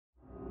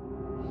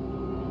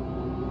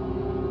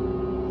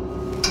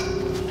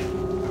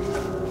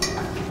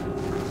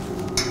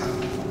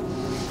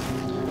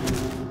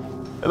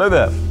Hello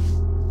there.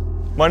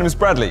 My name is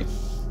Bradley,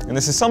 and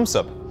this is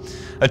Sumsub,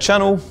 a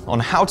channel on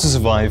how to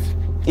survive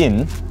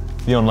in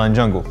the online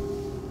jungle.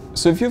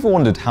 So if you ever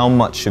wondered how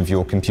much of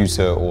your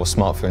computer or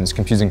smartphone's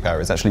computing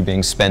power is actually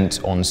being spent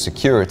on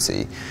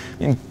security,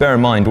 bear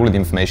in mind all of the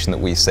information that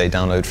we say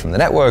download from the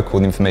network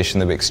or the information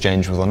that we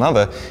exchange with one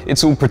another,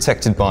 it's all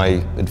protected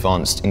by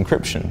advanced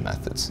encryption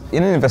methods.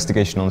 In an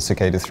investigation on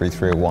Cicada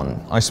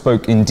 3301, I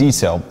spoke in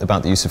detail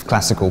about the use of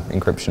classical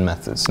encryption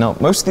methods. Now,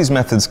 most of these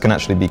methods can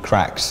actually be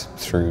cracked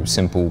through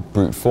simple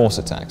brute force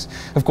attacks.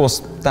 Of course,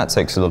 that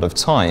takes a lot of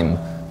time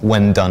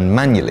when done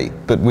manually,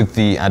 but with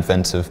the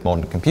advent of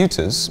modern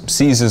computers,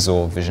 Caesars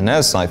or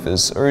Vigenaire's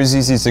ciphers are as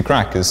easy to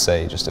crack as,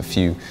 say, just a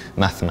few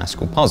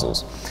mathematical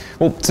puzzles.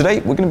 Well, today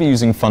we're going to be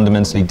using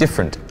fundamentally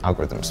different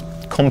algorithms.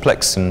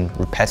 Complex and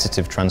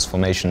repetitive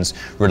transformations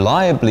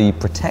reliably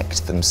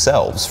protect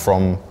themselves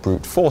from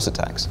brute force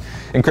attacks.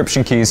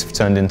 Encryption keys have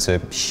turned into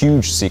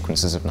huge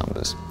sequences of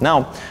numbers.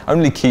 Now,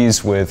 only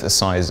keys with a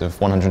size of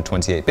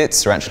 128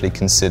 bits are actually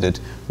considered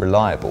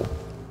reliable.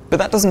 But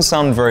that doesn't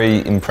sound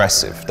very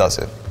impressive, does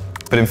it?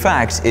 But in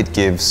fact, it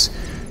gives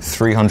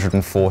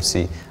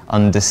 340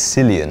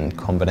 undecillion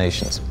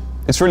combinations.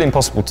 It's really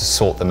impossible to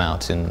sort them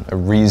out in a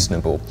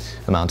reasonable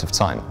amount of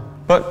time.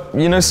 But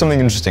you know something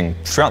interesting?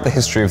 Throughout the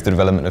history of the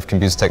development of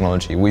computer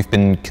technology, we've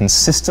been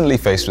consistently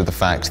faced with the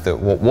fact that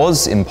what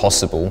was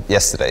impossible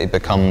yesterday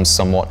becomes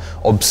somewhat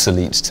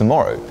obsolete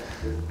tomorrow.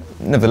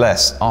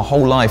 Nevertheless, our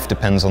whole life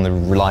depends on the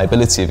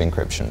reliability of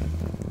encryption.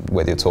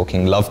 Whether you're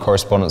talking love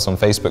correspondence on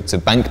Facebook to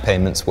bank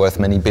payments worth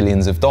many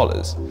billions of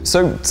dollars.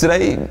 So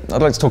today,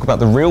 I'd like to talk about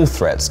the real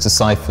threats to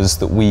ciphers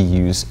that we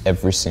use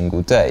every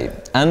single day,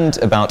 and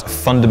about a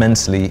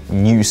fundamentally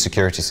new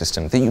security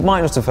system that you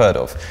might not have heard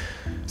of.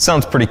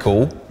 Sounds pretty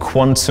cool,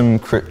 quantum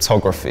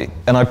cryptography.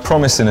 And I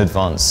promise in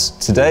advance,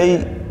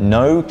 today,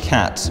 no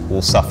cat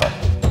will suffer.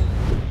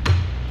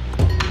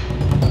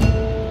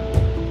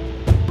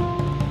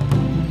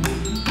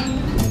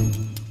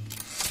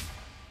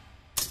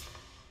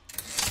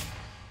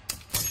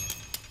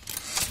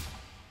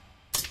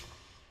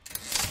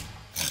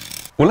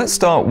 Well, let's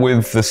start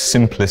with the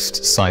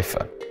simplest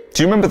cipher.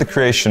 Do you remember the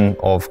creation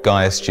of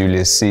Gaius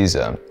Julius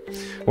Caesar?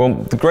 Well,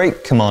 the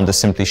great commander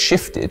simply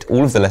shifted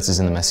all of the letters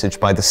in the message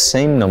by the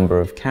same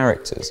number of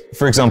characters.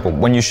 For example,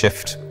 when you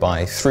shift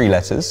by 3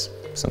 letters,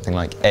 something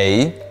like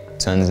A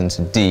turns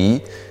into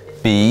D,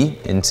 B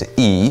into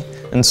E,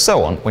 and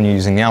so on when you're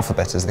using the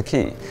alphabet as the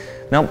key.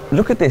 Now,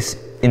 look at this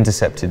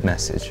intercepted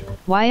message.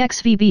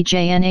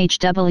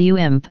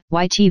 YXVBJNHWIMP,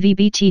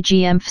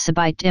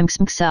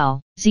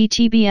 YTVBTGMFSBITEMXMXL,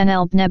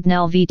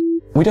 ZTBNLBNEBNLV.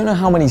 We don't know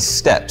how many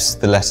steps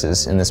the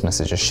letters in this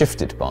message are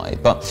shifted by,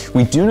 but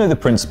we do know the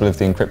principle of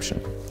the encryption.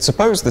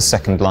 Suppose the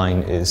second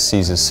line is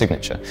Caesar's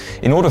signature.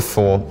 In order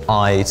for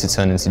I to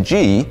turn into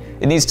G,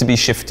 it needs to be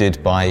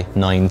shifted by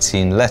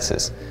 19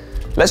 letters.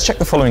 Let's check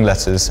the following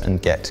letters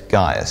and get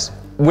Gaius.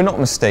 We're not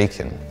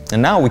mistaken,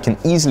 and now we can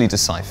easily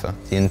decipher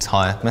the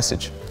entire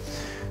message.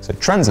 So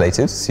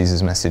translated,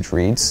 Caesar's message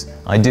reads,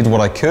 "I did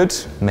what I could,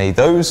 may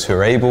those who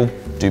are able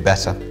do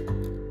better."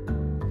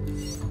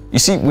 You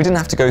see, we didn't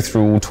have to go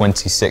through all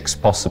 26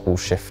 possible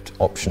shift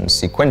options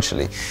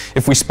sequentially.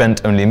 If we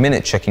spent only a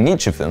minute checking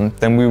each of them,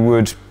 then we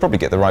would probably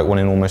get the right one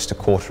in almost a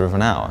quarter of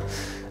an hour.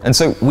 And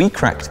so we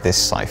cracked this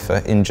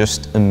cipher in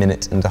just a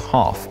minute and a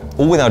half,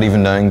 all without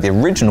even knowing the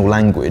original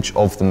language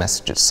of the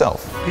message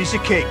itself. Piece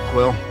of cake,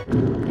 Quill.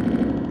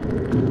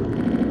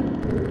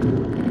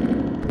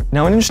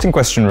 Now, an interesting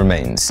question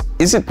remains.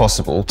 Is it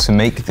possible to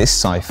make this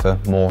cipher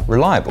more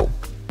reliable?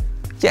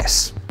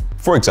 Yes.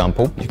 For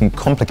example, you can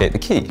complicate the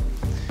key.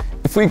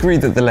 If we agree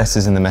that the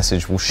letters in the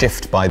message will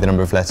shift by the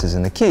number of letters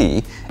in the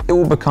key, it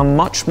will become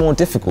much more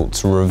difficult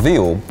to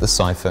reveal the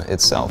cipher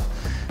itself.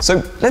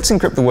 So let's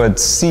encrypt the word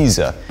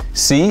Caesar.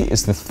 C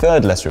is the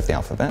third letter of the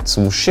alphabet,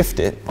 so we'll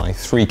shift it by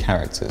 3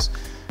 characters.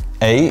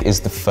 A is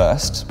the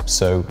first,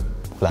 so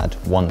we'll add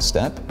 1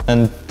 step,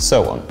 and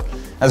so on.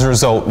 As a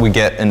result, we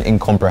get an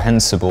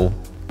incomprehensible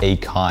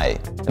AKI.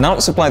 And now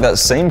let's apply that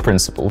same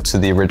principle to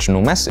the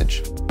original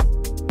message.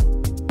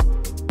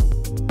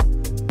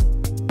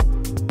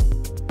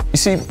 You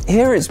see,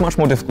 here it's much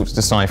more difficult to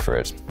decipher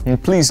it.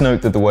 And please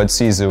note that the word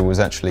Caesar was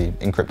actually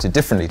encrypted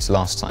differently to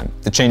last time.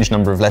 The changed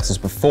number of letters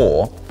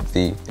before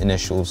the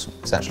initials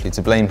is actually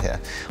to blame here.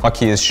 Our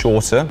key is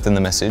shorter than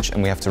the message,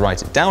 and we have to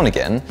write it down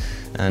again,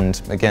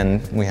 and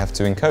again, we have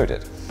to encode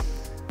it.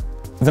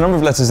 The number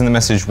of letters in the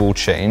message will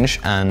change,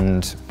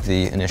 and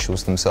the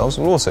initials themselves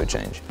will also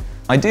change.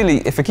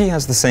 Ideally, if a key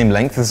has the same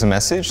length as a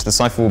message, the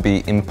cipher will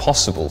be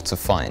impossible to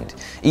find.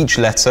 Each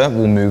letter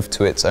will move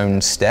to its own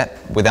step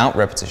without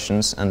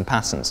repetitions and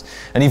patterns.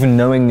 And even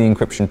knowing the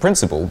encryption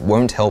principle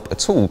won't help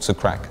at all to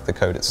crack the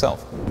code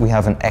itself. We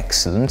have an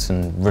excellent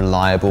and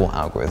reliable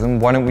algorithm.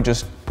 Why don't we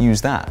just use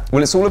that?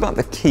 Well, it's all about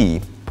the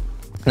key.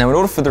 Now, in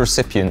order for the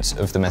recipient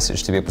of the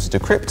message to be able to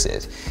decrypt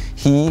it,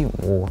 he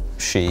or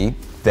she,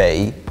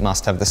 they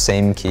must have the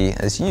same key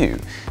as you.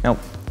 Now,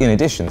 In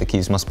addition, the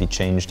keys must be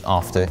changed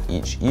after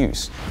each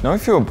use. Now,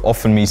 if you're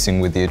often meeting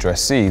with the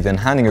addressee, then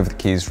handing over the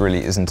keys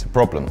really isn't a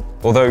problem.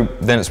 Although,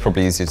 then it's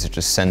probably easier to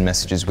just send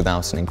messages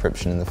without an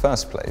encryption in the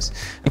first place.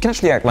 You can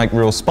actually act like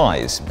real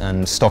spies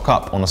and stock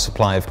up on a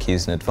supply of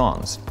keys in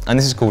advance. And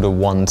this is called a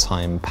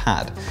one-time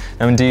pad.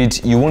 Now,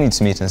 indeed, you will need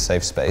to meet in a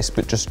safe space,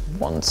 but just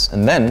once.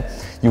 And then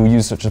you'll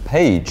use such a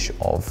page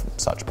of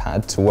such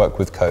pad to work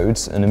with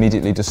codes and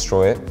immediately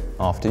destroy it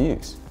after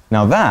use.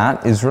 Now,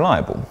 that is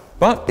reliable.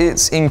 But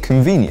it's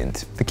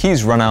inconvenient. The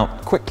keys run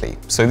out quickly,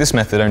 so this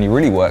method only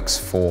really works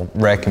for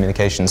rare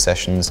communication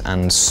sessions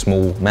and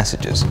small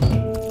messages.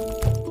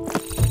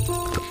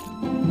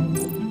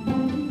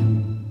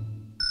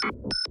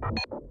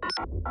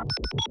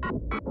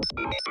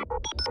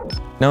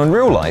 Now, in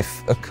real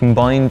life, a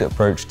combined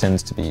approach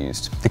tends to be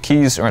used. The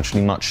keys are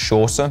actually much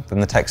shorter than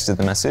the text of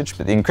the message,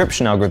 but the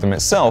encryption algorithm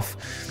itself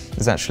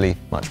is actually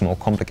much more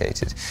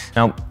complicated.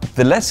 Now,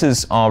 the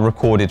letters are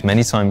recorded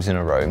many times in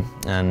a row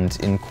and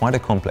in quite a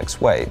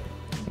complex way.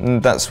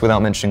 And that's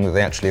without mentioning that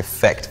they actually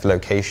affect the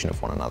location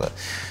of one another.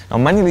 Now,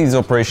 many of these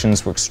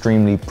operations were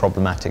extremely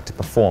problematic to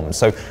perform,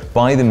 so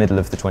by the middle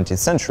of the 20th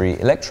century,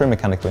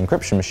 electromechanical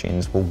encryption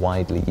machines were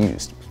widely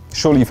used.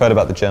 Surely you've heard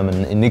about the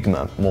German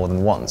Enigma more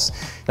than once.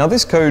 Now,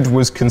 this code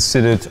was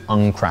considered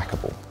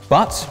uncrackable,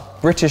 but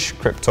British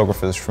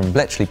cryptographers from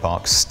Bletchley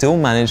Park still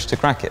managed to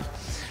crack it.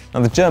 Now,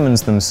 the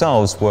Germans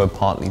themselves were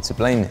partly to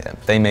blame here.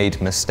 They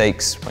made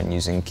mistakes when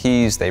using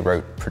keys, they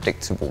wrote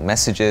predictable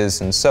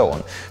messages, and so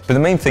on. But the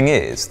main thing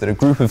is that a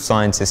group of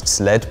scientists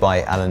led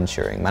by Alan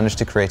Turing managed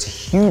to create a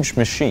huge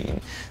machine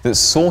that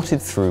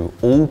sorted through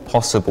all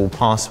possible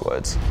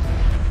passwords.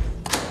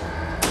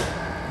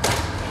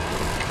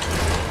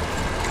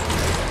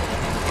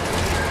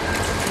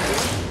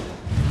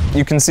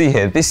 You can see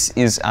here, this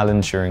is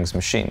Alan Turing's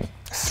machine.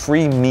 A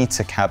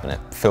 3-meter cabinet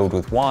filled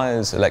with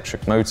wires,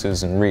 electric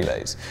motors, and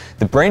relays.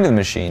 The brain of the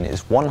machine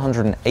is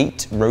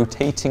 108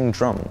 rotating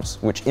drums,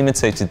 which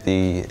imitated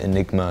the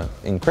Enigma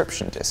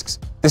encryption disks.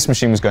 This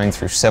machine was going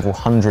through several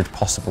hundred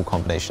possible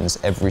combinations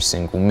every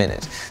single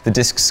minute. The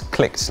disks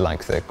clicked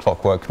like the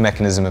clockwork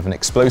mechanism of an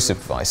explosive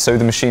device, so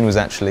the machine was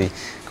actually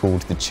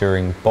called the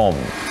Turing bomb.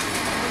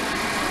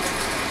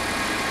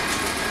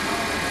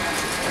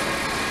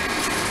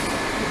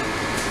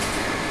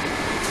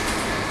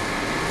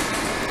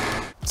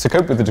 To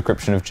cope with the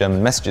decryption of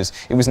German messages,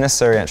 it was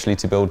necessary actually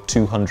to build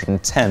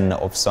 210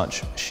 of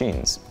such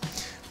machines.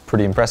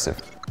 Pretty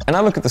impressive. And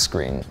now look at the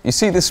screen. You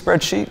see this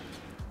spreadsheet?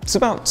 It's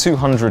about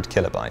 200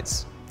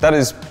 kilobytes. That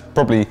is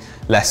probably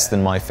less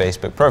than my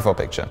Facebook profile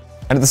picture.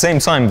 And at the same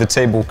time, the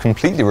table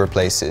completely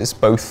replaces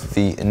both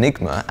the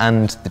Enigma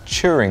and the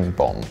Turing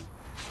bomb.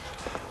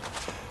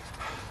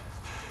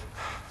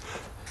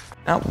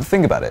 Now,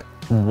 think about it.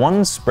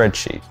 One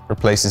spreadsheet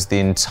replaces the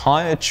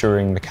entire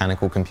Turing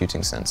mechanical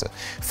computing center.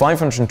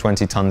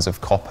 520 tons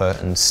of copper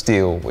and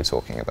steel we're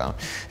talking about.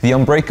 The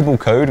unbreakable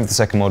code of the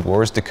Second World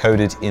War is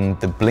decoded in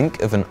the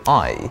blink of an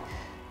eye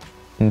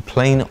in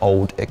plain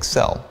old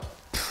Excel.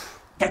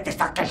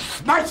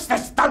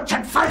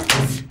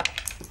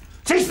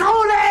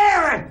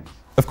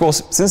 Of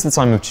course, since the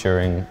time of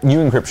Turing, new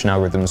encryption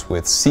algorithms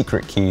with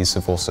secret keys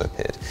have also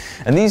appeared.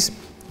 And these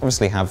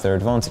obviously have their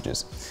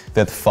advantages.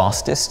 They're the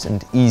fastest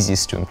and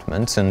easiest to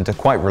implement and are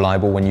quite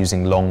reliable when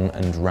using long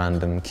and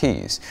random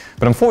keys.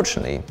 But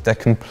unfortunately, they're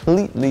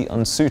completely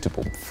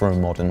unsuitable for a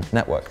modern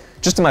network.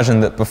 Just imagine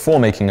that before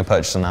making a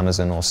purchase on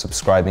Amazon or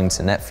subscribing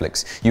to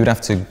Netflix, you would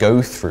have to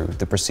go through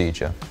the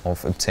procedure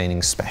of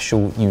obtaining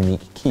special,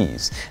 unique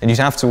keys. And you'd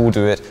have to all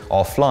do it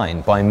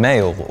offline, by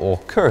mail or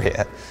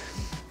courier.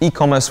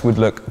 E-commerce would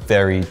look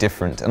very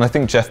different, and I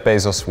think Jeff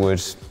Bezos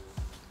would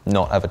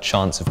not have a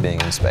chance of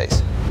being in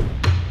space.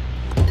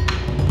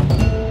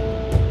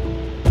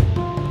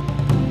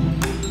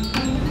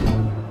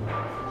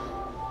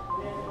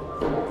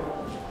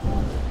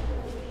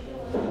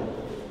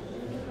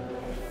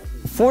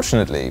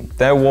 Fortunately,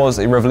 there was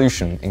a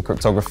revolution in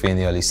cryptography in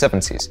the early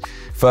 70s.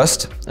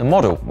 First, a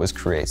model was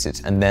created,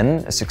 and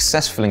then a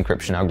successful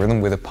encryption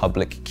algorithm with a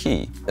public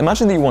key.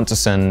 Imagine that you want to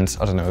send,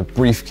 I don't know, a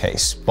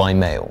briefcase by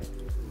mail,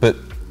 but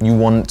you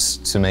want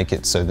to make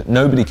it so that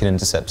nobody can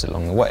intercept it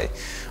along the way.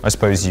 I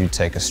suppose you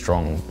take a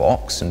strong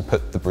box and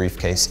put the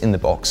briefcase in the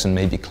box and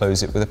maybe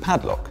close it with a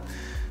padlock.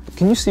 But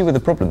can you see where the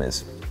problem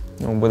is?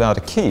 Well, without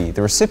a key,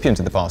 the recipient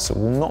of the parcel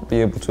will not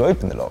be able to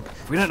open the lock.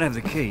 If we don't have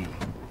the key,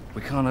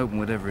 we can't open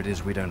whatever it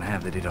is we don't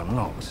have that it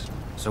unlocks.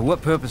 So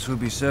what purpose would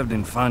be served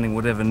in finding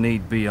whatever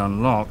need be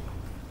unlocked,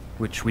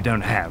 which we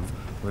don't have,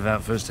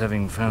 without first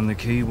having found the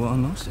key what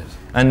unlocks it?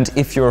 And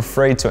if you're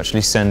afraid to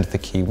actually send the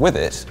key with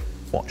it,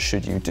 what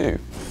should you do?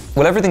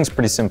 Well, everything's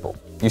pretty simple.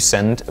 You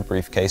send a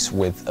briefcase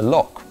with a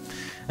lock,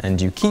 and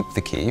you keep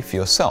the key for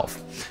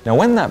yourself. Now,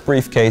 when that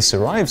briefcase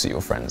arrives at your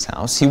friend's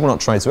house, he will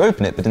not try to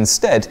open it, but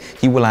instead,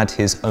 he will add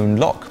his own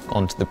lock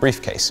onto the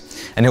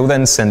briefcase, and he'll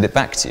then send it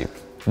back to you.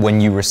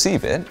 When you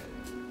receive it,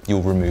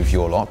 you'll remove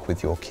your lock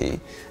with your key,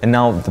 and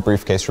now the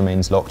briefcase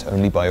remains locked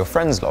only by your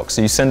friend's lock.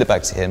 So you send it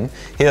back to him,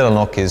 he'll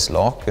unlock his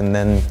lock, and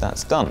then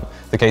that's done.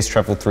 The case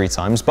traveled 3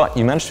 times, but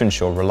you managed to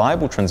ensure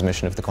reliable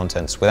transmission of the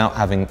contents without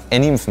having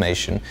any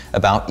information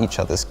about each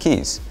other's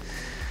keys.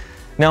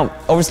 Now,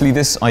 obviously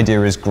this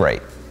idea is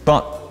great,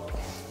 but,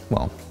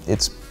 well,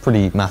 it's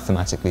pretty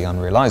mathematically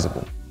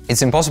unrealizable.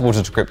 It's impossible to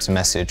decrypt a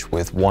message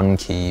with one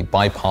key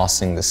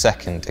bypassing the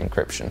second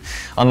encryption.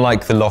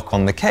 Unlike the lock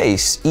on the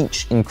case,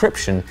 each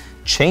encryption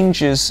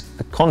changes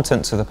the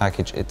contents of the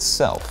package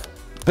itself.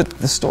 But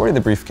the story of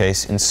the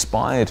briefcase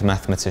inspired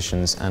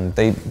mathematicians, and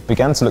they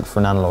began to look for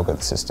an analog of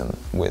the system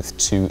with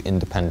 2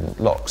 independent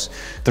locks.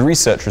 The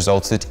research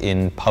resulted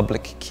in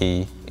public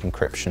key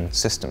encryption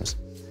systems.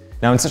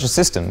 Now, in such a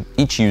system,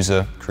 each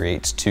user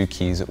creates 2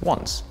 keys at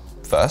once.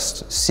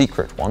 First, a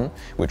secret one,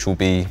 which will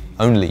be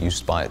only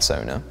used by its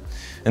owner.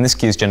 And this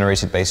key is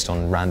generated based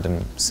on a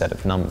random set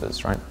of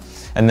numbers, right?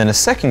 And then a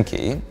second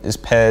key is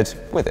paired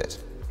with it,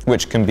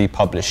 which can be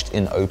published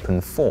in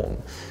open form.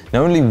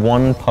 Now, only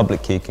one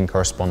public key can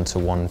correspond to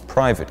one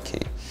private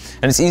key.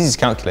 And it's easy to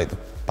calculate the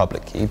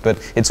public key, but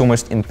it's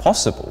almost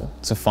impossible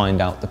to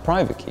find out the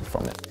private key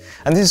from it.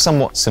 And this is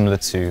somewhat similar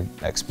to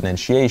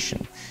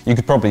exponentiation. You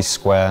could probably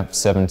square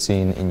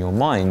 17 in your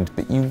mind,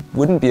 but you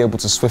wouldn't be able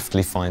to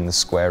swiftly find the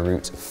square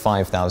root of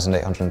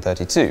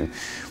 5,832.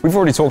 We've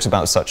already talked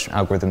about such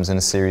algorithms in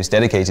a series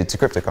dedicated to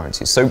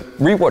cryptocurrencies, so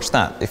rewatch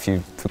that if you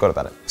forgot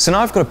about it. So now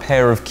I've got a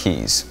pair of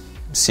keys,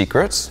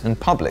 secret and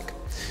public.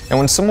 Now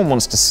when someone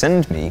wants to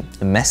send me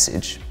a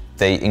message,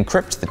 they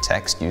encrypt the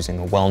text using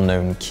a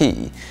well-known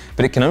key,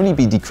 but it can only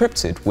be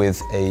decrypted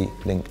with a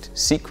linked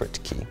secret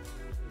key.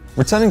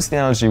 Returning to the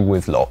analogy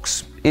with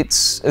locks,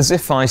 it's as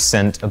if I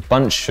sent a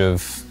bunch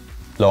of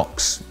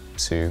locks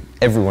to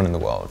everyone in the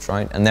world,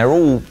 right? And they're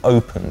all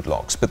opened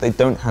locks, but they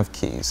don't have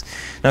keys.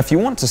 Now, if you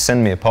want to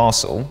send me a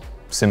parcel,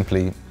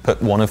 simply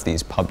put one of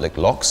these public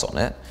locks on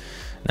it.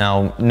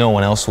 Now, no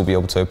one else will be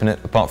able to open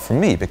it apart from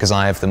me because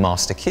I have the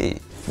master key.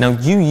 Now,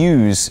 you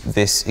use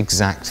this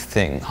exact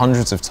thing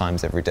hundreds of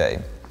times every day.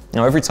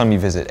 Now, every time you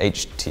visit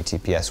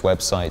HTTPS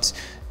websites,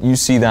 you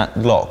see that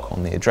lock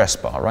on the address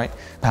bar, right?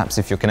 Perhaps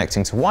if you're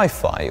connecting to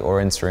Wi-Fi or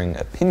entering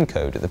a PIN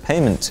code at the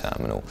payment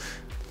terminal,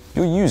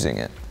 you're using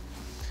it.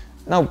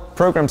 Now,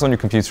 programs on your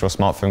computer or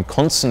smartphone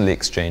constantly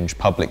exchange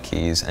public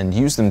keys and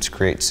use them to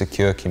create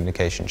secure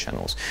communication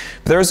channels.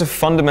 But there is a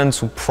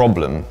fundamental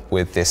problem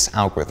with this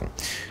algorithm.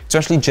 To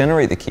actually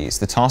generate the keys,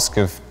 the task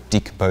of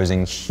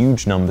decomposing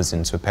huge numbers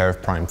into a pair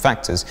of prime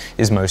factors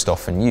is most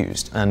often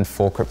used. And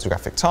for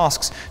cryptographic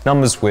tasks,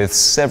 numbers with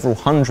several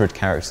hundred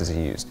characters are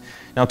used.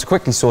 Now, to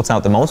quickly sort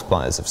out the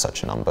multipliers of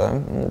such a number,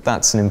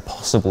 that's an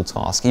impossible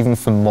task, even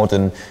for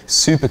modern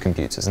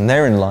supercomputers, and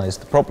therein lies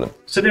the problem.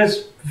 So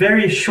there's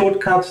various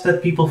shortcuts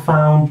that people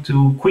found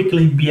to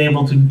quickly be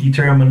able to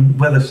determine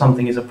whether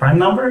something is a prime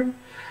number,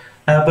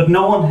 but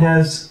no one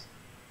has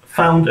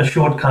found a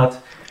shortcut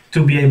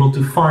to be able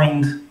to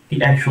find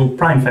the actual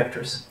prime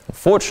factors.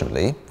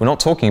 Fortunately, we're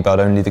not talking about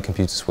only the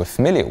computers we're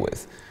familiar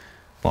with,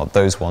 well,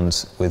 those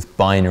ones with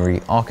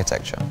binary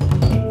architecture.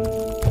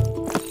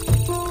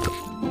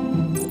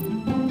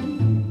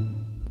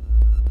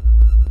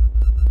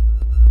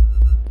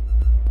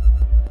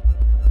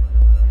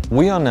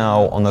 We are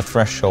now on the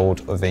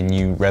threshold of a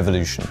new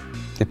revolution,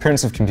 the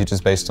appearance of computers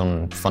based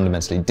on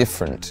fundamentally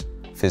different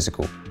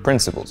physical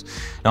principles.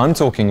 Now, I'm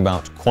talking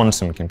about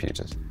quantum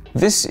computers.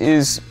 This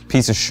is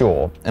Peter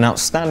Shaw, an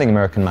outstanding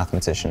American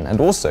mathematician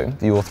and also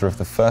the author of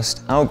the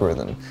first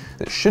algorithm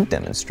that should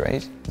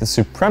demonstrate the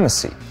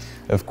supremacy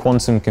of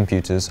quantum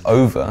computers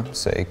over,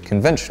 say,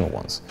 conventional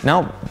ones.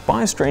 Now,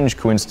 by a strange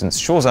coincidence,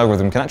 Shaw's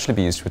algorithm can actually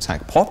be used to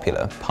attack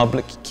popular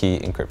public key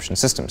encryption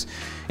systems.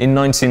 In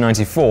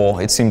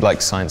 1994, it seemed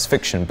like science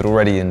fiction, but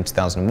already in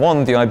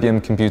 2001, the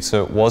IBM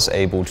computer was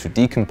able to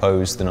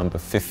decompose the number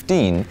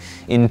 15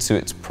 into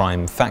its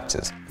prime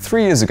factors.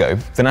 3 years ago,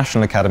 the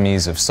National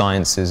Academies of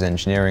Sciences,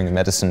 Engineering and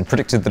Medicine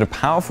predicted that a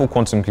powerful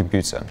quantum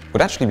computer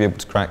would actually be able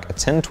to crack a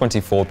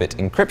 1024-bit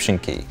encryption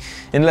key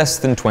in less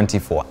than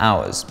 24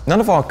 hours.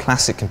 None of our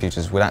classic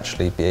computers would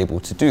actually be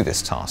able to do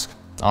this task.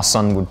 Our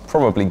sun would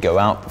probably go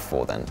out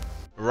before then.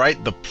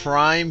 Write the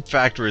prime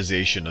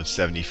factorization of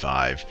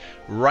 75.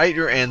 Write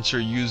your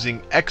answer using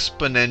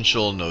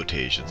exponential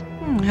notations.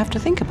 I have to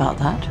think about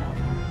that.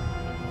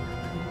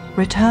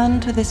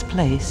 Return to this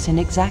place in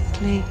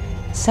exactly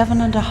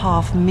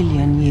 7.5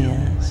 million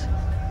years.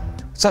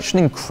 Such an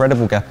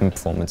incredible gap in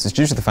performance is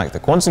due to the fact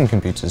that quantum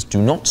computers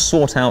do not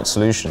sort out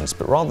solutions,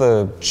 but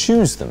rather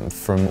choose them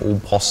from all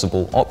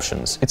possible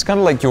options. It's kind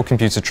of like your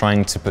computer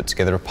trying to put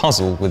together a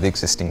puzzle with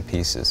existing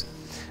pieces.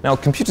 Now,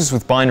 computers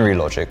with binary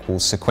logic will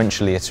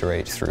sequentially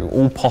iterate through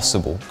all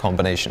possible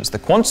combinations. The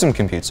quantum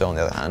computer, on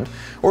the other hand,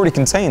 already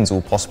contains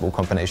all possible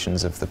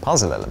combinations of the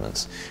puzzle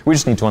elements. We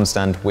just need to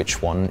understand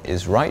which one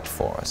is right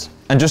for us.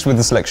 And just with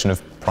the selection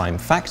of prime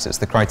factors,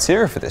 the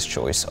criteria for this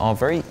choice are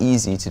very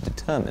easy to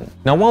determine.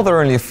 Now, while there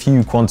are only a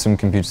few quantum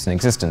computers in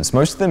existence,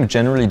 most of them are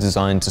generally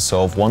designed to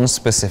solve one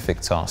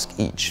specific task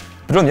each.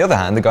 But on the other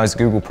hand, the guys at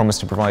Google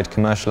promised to provide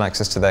commercial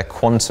access to their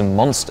quantum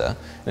monster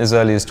as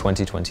early as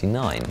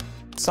 2029.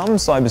 Some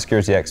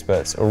cybersecurity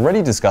experts are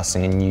already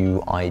discussing a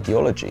new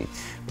ideology,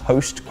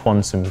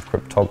 post-quantum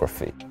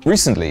cryptography.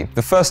 Recently,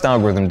 the first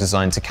algorithm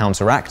designed to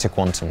counteract a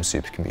quantum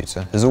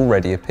supercomputer has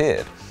already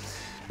appeared.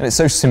 And it's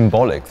so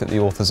symbolic that the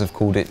authors have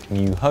called it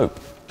New Hope.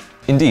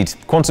 Indeed,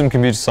 quantum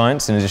computer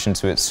science, in addition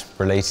to its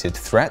related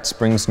threats,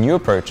 brings new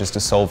approaches to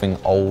solving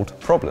old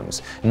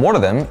problems. And one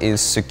of them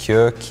is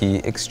secure key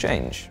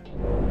exchange.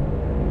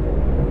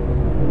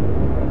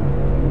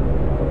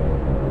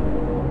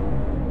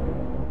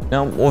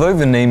 Now, although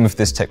the name of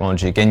this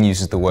technology again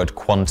uses the word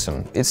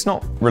quantum, it's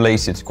not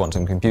related to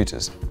quantum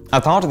computers.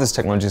 At the heart of this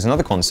technology is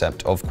another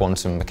concept of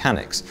quantum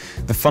mechanics,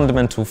 the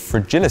fundamental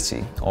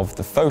fragility of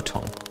the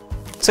photon.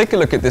 Take a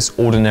look at this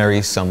ordinary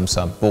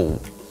Sumsub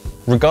ball.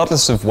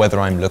 Regardless of whether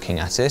I'm looking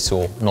at it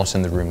or not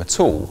in the room at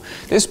all,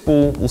 this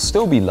ball will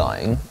still be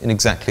lying in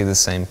exactly the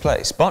same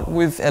place. But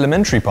with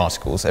elementary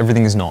particles,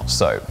 everything is not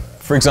so.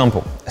 For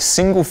example, a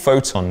single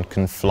photon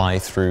can fly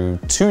through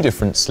two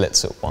different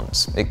slits at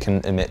once. It can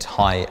emit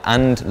high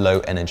and low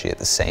energy at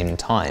the same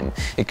time.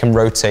 It can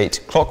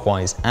rotate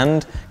clockwise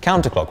and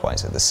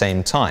counterclockwise at the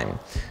same time.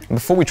 And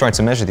before we try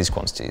to measure these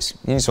quantities,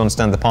 you need to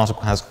understand the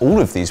particle has all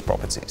of these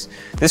properties.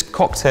 This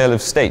cocktail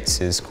of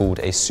states is called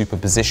a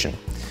superposition.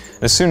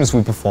 As soon as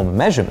we perform a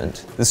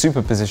measurement, the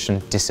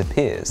superposition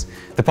disappears.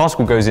 The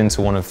particle goes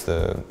into one of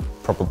the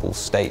probable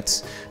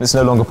states, and it's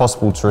no longer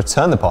possible to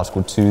return the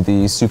particle to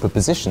the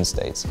superposition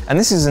states. And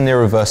this is an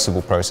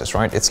irreversible process,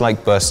 right? It's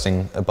like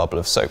bursting a bubble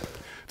of soap.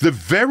 The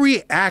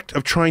very act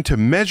of trying to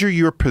measure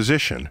your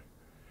position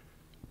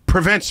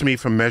prevents me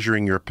from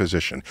measuring your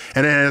position.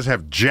 And it doesn't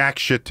have jack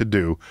shit to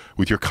do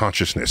with your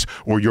consciousness,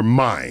 or your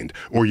mind,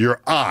 or your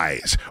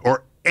eyes,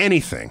 or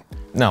anything.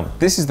 Now,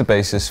 this is the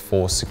basis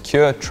for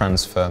secure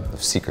transfer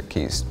of secret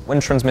keys.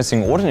 When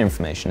transmitting ordinary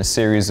information, a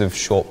series of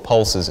short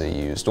pulses are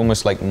used,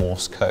 almost like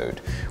Morse code.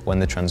 When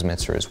the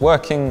transmitter is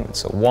working,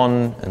 it's a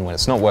 1, and when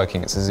it's not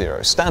working, it's a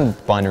 0.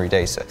 Standard binary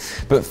data.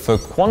 But for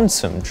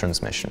quantum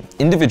transmission,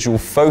 individual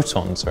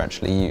photons are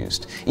actually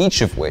used,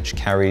 each of which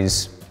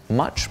carries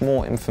much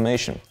more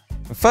information.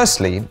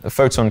 Firstly, a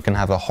photon can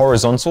have a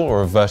horizontal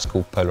or a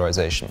vertical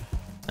polarization.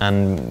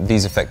 And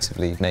these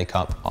effectively make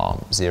up our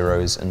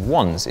zeros and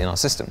ones in our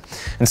system.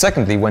 And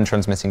secondly, when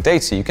transmitting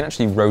data, you can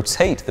actually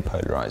rotate the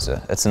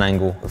polarizer at an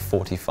angle of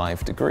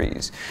 45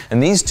 degrees.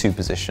 And these two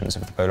positions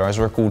of the polarizer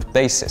are called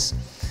bases.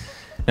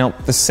 Now,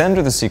 the sender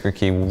of the secret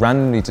key will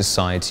randomly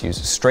decide to use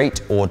a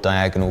straight or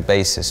diagonal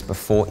basis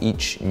before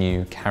each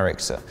new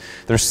character.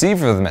 The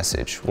receiver of the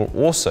message will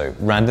also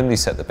randomly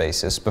set the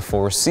basis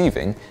before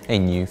receiving a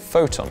new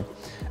photon.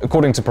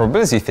 According to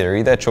probability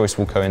theory, their choice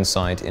will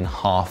coincide in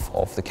half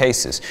of the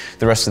cases.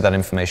 The rest of that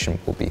information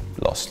will be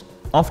lost.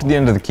 After the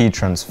end of the key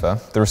transfer,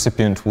 the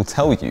recipient will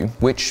tell you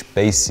which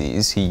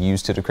bases he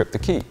used to decrypt the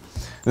key.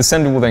 The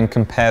sender will then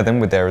compare them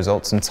with their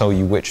results and tell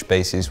you which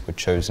bases were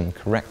chosen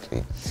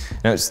correctly.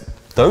 Now, it's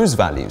those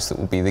values that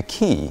will be the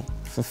key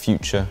for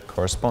future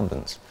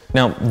correspondence.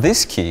 Now,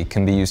 this key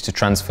can be used to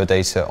transfer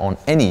data on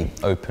any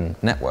open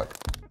network.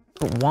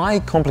 But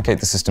why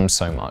complicate the system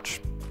so much?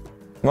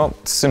 Well,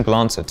 it's a simple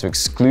answer: to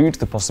exclude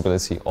the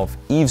possibility of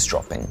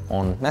eavesdropping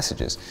on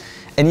messages.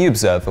 Any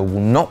observer will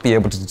not be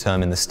able to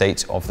determine the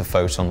state of the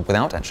photon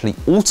without actually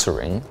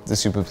altering the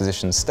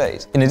superposition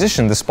state. In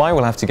addition, the spy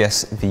will have to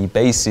guess the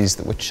bases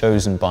that were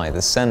chosen by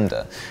the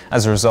sender.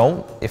 As a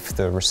result, if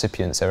the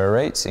recipient's error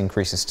rate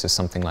increases to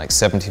something like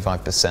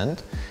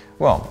 75%,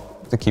 well,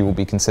 the key will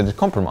be considered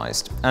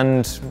compromised,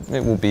 and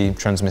it will be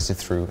transmitted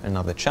through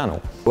another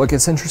channel. What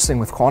gets interesting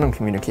with quantum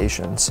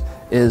communications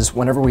is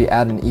whenever we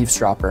add an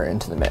eavesdropper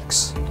into the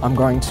mix. I'm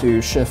going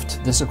to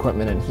shift this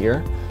equipment in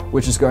here,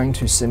 which is going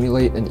to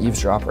simulate an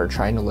eavesdropper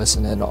trying to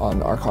listen in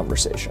on our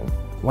conversation.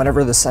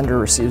 Whenever the sender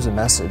receives a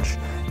message,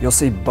 you'll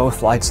see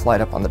both lights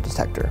light up on the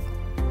detector.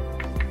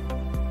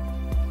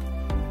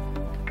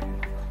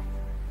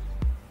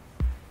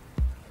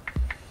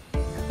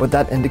 What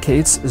that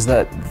indicates is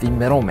that the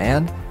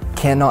middleman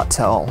cannot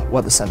tell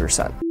what the sender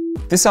sent.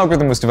 This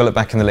algorithm was developed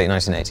back in the late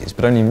 1980s,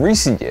 but only in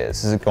recent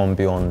years has it gone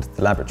beyond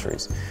the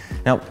laboratories.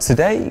 Now,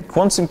 today,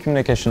 quantum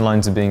communication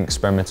lines are being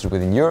experimented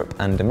with in Europe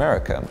and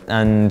America,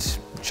 and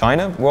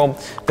China, well,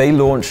 they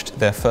launched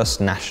their first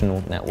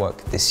national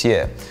network this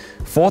year.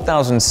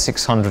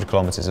 4,600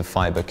 kilometers of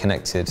fiber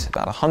connected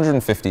about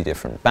 150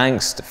 different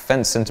banks,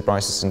 defense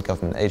enterprises, and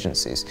government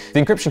agencies.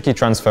 The encryption key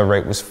transfer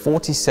rate was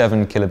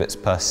 47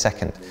 kilobits per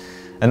second.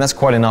 And that's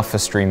quite enough for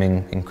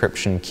streaming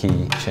encryption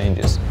key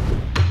changes.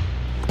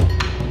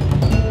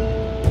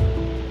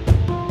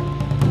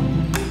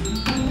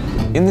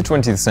 In the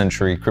 20th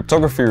century,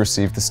 cryptography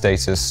received the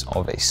status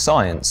of a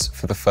science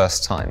for the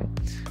first time.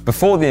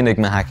 Before the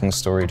Enigma hacking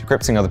story,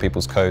 decrypting other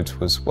people's codes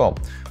was, well,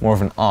 more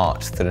of an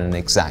art than an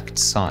exact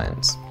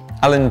science.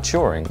 Alan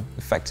Turing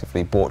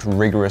effectively brought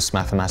rigorous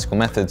mathematical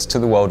methods to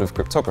the world of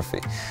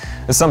cryptography.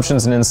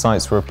 Assumptions and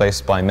insights were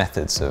replaced by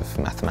methods of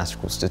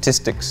mathematical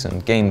statistics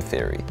and game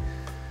theory.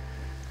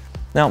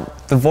 Now,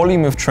 the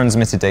volume of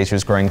transmitted data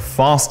is growing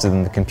faster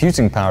than the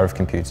computing power of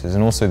computers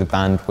and also the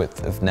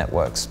bandwidth of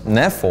networks. And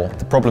therefore,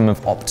 the problem of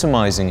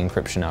optimizing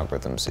encryption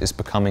algorithms is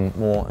becoming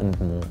more and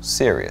more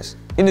serious.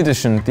 In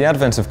addition, the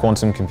advent of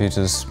quantum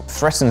computers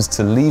threatens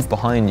to leave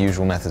behind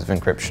usual methods of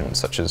encryption,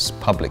 such as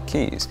public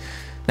keys.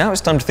 Now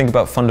it's time to think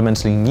about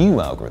fundamentally new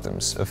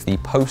algorithms of the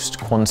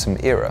post-quantum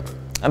era.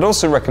 I'd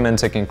also recommend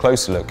taking a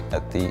closer look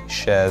at the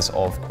shares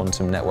of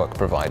quantum network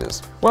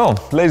providers.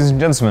 Well, ladies and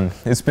gentlemen,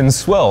 it's been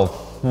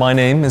swell. My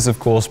name is, of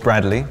course,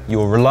 Bradley,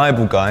 your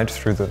reliable guide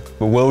through the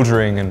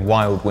bewildering and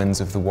wild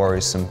winds of the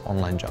worrisome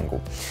online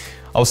jungle.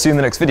 I'll see you in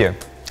the next video.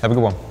 Have a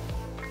good one.